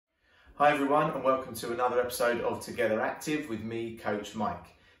Hi everyone and welcome to another episode of Together Active with me, Coach Mike.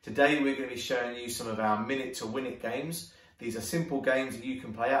 Today we're going to be showing you some of our minute to win it games. These are simple games that you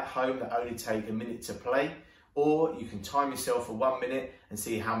can play at home that only take a minute to play, or you can time yourself for 1 minute and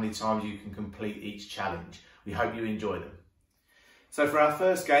see how many times you can complete each challenge. We hope you enjoy them. So for our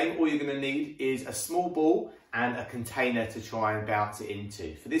first game, all you're going to need is a small ball and a container to try and bounce it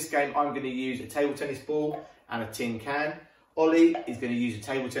into. For this game, I'm going to use a table tennis ball and a tin can. Ollie is going to use a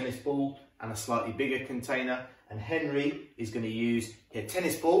table tennis ball and a slightly bigger container, and Henry is going to use a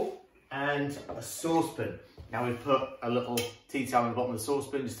tennis ball and a saucepan. Now we've put a little tea towel on the bottom of the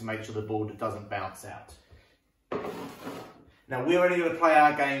saucepan just to make sure the ball doesn't bounce out. Now we're only going to play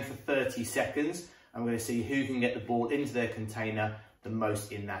our game for 30 seconds. I'm going to see who can get the ball into their container the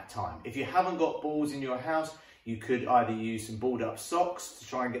most in that time. If you haven't got balls in your house, you could either use some balled up socks to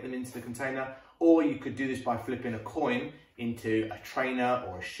try and get them into the container, or you could do this by flipping a coin into a trainer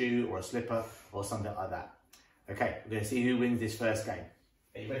or a shoe or a slipper or something like that. Okay, we're going to see who wins this first game.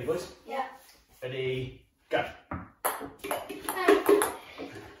 Are you ready, boys? Yeah. Ready, go. Keep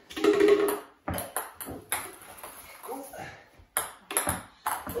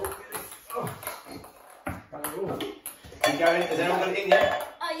going. Has anyone got it in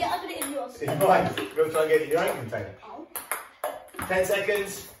yet? Yeah, I got it in yours. In mine. You're going to try and get it in your own container. Oh. 10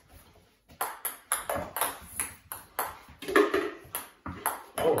 seconds.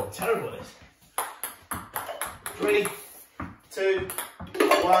 Oh, terrible this. 3, 2,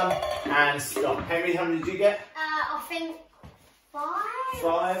 1, and stop. Henry, how many did you get? I think 5.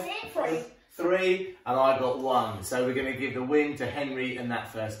 5, 6, 3, and I got 1. So we're going to give the win to Henry in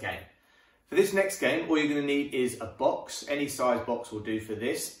that first game. For this next game, all you're going to need is a box. Any size box will do for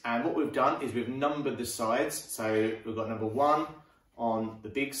this. And what we've done is we've numbered the sides. So we've got number 1 on the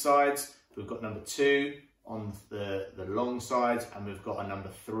big sides. We've got number 2 on the long sides. And we've got a number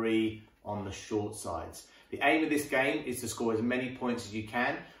 3 on the short sides. The aim of this game is to score as many points as you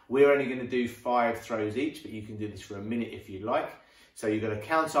can. We're only going to do 5 throws each, but you can do this for a minute if you like. So you've got to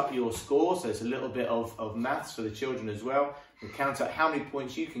count up your score. So it's a little bit of maths for the children as well. You count up how many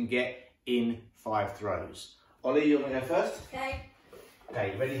points you can get in 5 throws. Ollie, you're going to go first? Okay.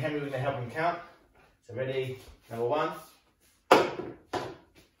 Okay, you ready, Henry? We're going to help him count. So ready, number 1.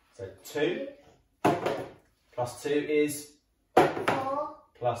 So 2. Plus 2 is? 4.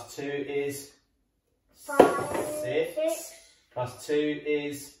 Plus 2 is? 5. 6. Plus 2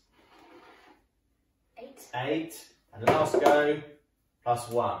 is? 8. 8. And last go, plus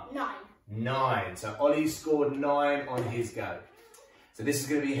 1. 9. 9. So Ollie scored 9 on his go. So this is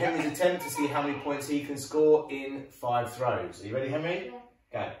going to be Henry's attempt to see how many points he can score in 5 throws. Are you ready, Henry?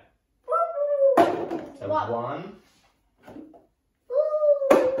 Yeah. Go. So 1.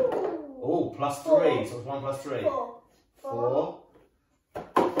 Oh, plus 3. 4. So it's 1 plus 3. 4. 4. Oh.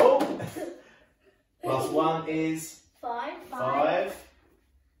 Plus 1 is? 5. 5.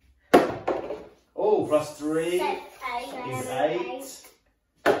 Oh, plus 3 is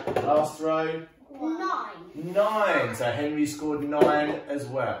 8. Last throw? 9. 9. So Henry scored 9 as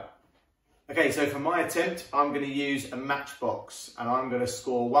well. Okay, so for my attempt, I'm going to use a matchbox, and I'm going to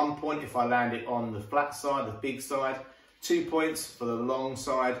score 1 point if I land it on the flat side, the big side, 2 points for the long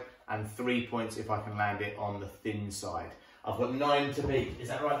side, and 3 points if I can land it on the thin side. I've got 9 to beat. Is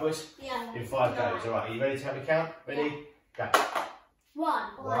that right, boys? Yeah. In 5 goes. All right, are you ready to have a count? Ready? Go. 1.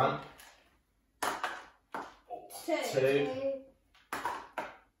 1. 2.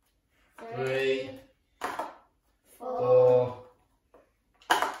 3. 4.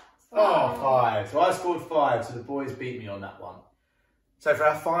 Oh, 5. So I scored 5, so the boys beat me on that one. So for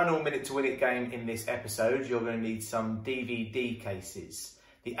our final minute to win it game in this episode, you're going to need some DVD cases.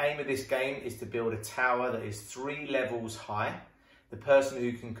 The aim of this game is to build a tower that is 3 levels high. The person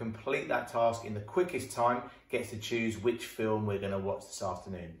who can complete that task in the quickest time gets to choose which film we're going to watch this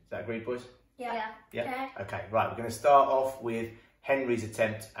afternoon. Is that agreed, boys? Yeah. Yeah. Okay, right. We're going to start off with Henry's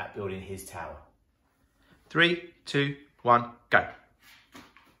attempt at building his tower. 3, 2, 1, go.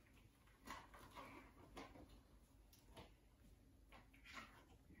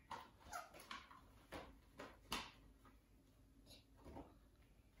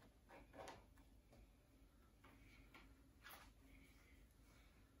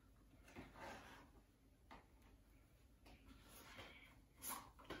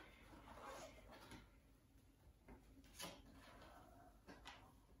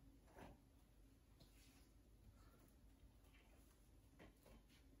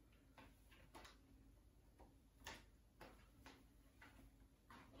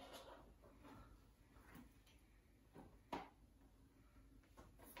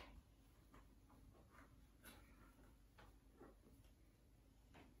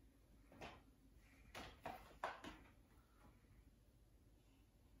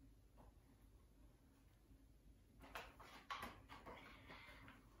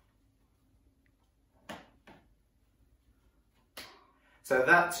 So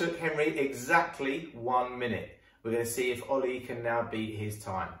that took Henry exactly 1 minute. We're going to see if Ollie can now beat his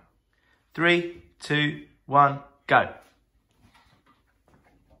time. 3, 2, 1, go.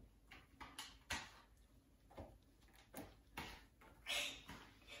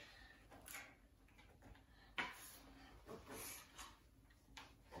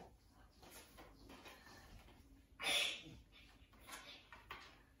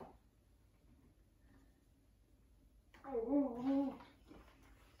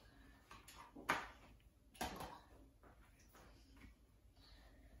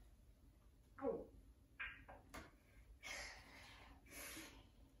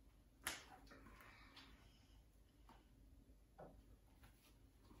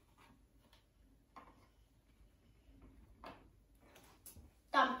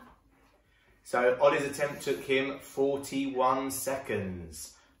 Done. So Ollie's attempt took him 41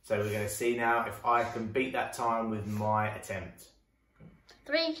 seconds. So we're going to see now if I can beat that time with my attempt.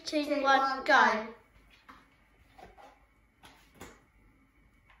 3, 2, 1, go.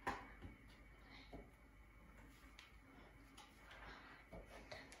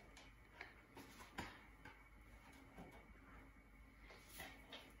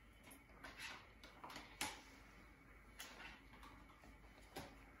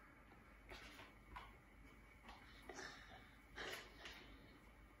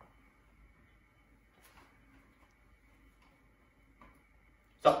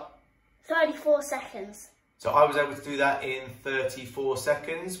 Stop. 34 seconds. So I was able to do that in 34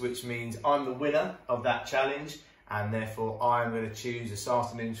 seconds, which means I'm the winner of that challenge, and therefore I'm going to choose a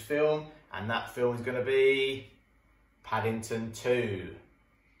Saracens film, and that film is going to be Paddington 2.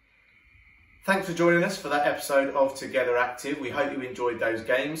 Thanks for joining us for that episode of Together Active. We hope you enjoyed those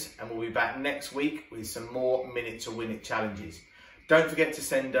games, and we'll be back next week with some more Minute to Win It challenges. Don't forget to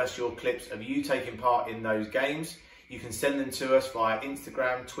send us your clips of you taking part in those games. You can send them to us via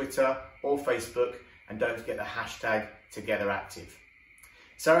Instagram, Twitter or Facebook, and don't forget the hashtag TogetherActive.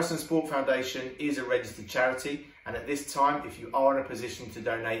 Saracens Sport Foundation is a registered charity, and at this time, if you are in a position to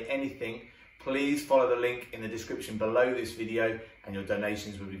donate anything, please follow the link in the description below this video, and your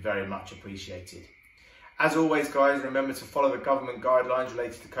donations will be very much appreciated. As always, guys, remember to follow the government guidelines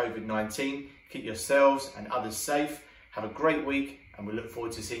related to COVID-19. Keep yourselves and others safe. Have a great week, and we look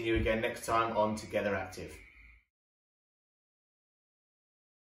forward to seeing you again next time on Together Active.